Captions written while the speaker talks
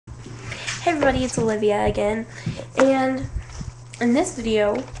Hey everybody, it's Olivia again, and in this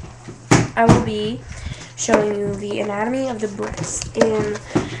video, I will be showing you the anatomy of the breast, and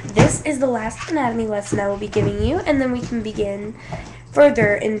this is the last anatomy lesson I will be giving you, and then we can begin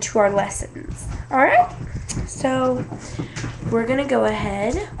further into our lessons. Alright, so we're going to go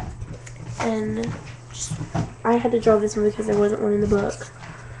ahead and I had to draw this one because there wasn't one in the book,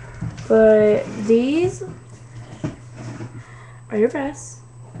 but these are your breasts.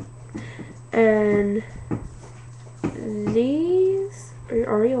 And these are your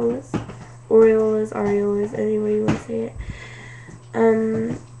areolas, any way you want to say it.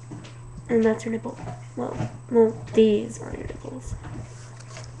 And that's your nipple. Well, these are your nipples.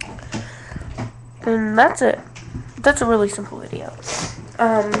 And that's it. That's a really simple video.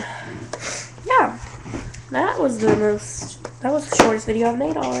 Yeah. That was the shortest video I've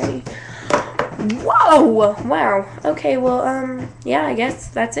made already. Whoa! Wow. Okay, well, yeah, I guess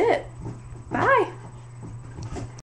that's it. Bye.